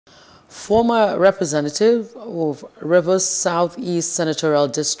Former representative of Rivers Southeast Senatorial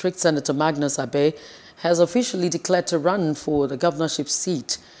District, Senator Magnus Abe, has officially declared to run for the governorship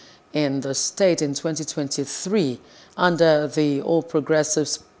seat in the state in 2023 under the All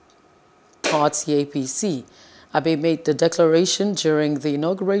Progressives Party A.P.C. Abe made the declaration during the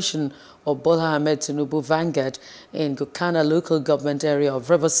inauguration of Bola Ahmed Tinubu Vanguard in Gukana local government area of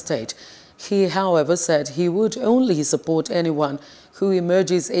Rivers State. He, however, said he would only support anyone who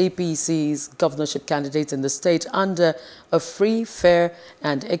emerges A.P.C's governorship candidate in the state under a free, fair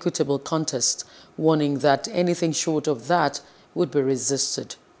and equitable contest, warning that anything short of that would be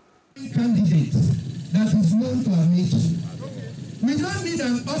resisted. Candidate that is known to our nation. We don't need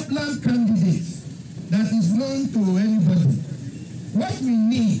an upland candidate that is known to anybody. What we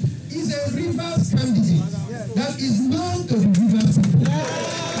need is a Rivers candidate that is known to the Rivers people,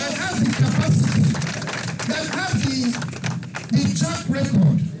 that has the capacity, that has the track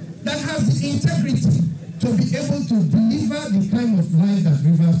record, that has the integrity to be able to deliver the kind of life that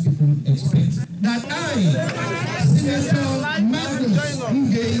Rivers people expect. That I, Senator Magnus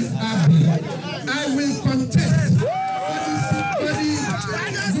Abe, I will contest for the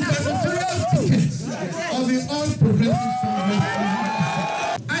gubernatorial ticket of the All Progressive Congress.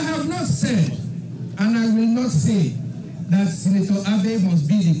 I have not said, and I will not say, that Senator Abe must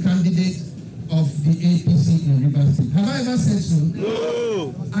be the candidate of the A.P.C. in Rivers State. Have I ever said so?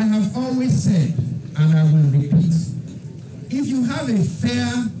 No. I have always said, and I will repeat, if you have a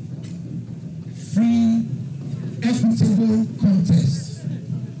fair, free, equitable contest,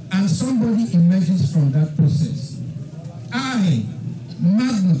 and somebody emerges from that process, I,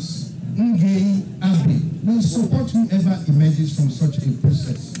 Magnus Abe, will support whoever emerges from such a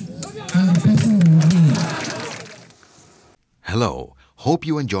process, and the person will win. Hello, hope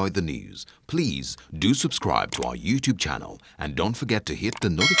you enjoyed the news. Please do subscribe to our YouTube channel and don't forget to hit the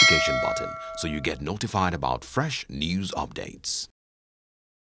notification button so you get notified about fresh news updates.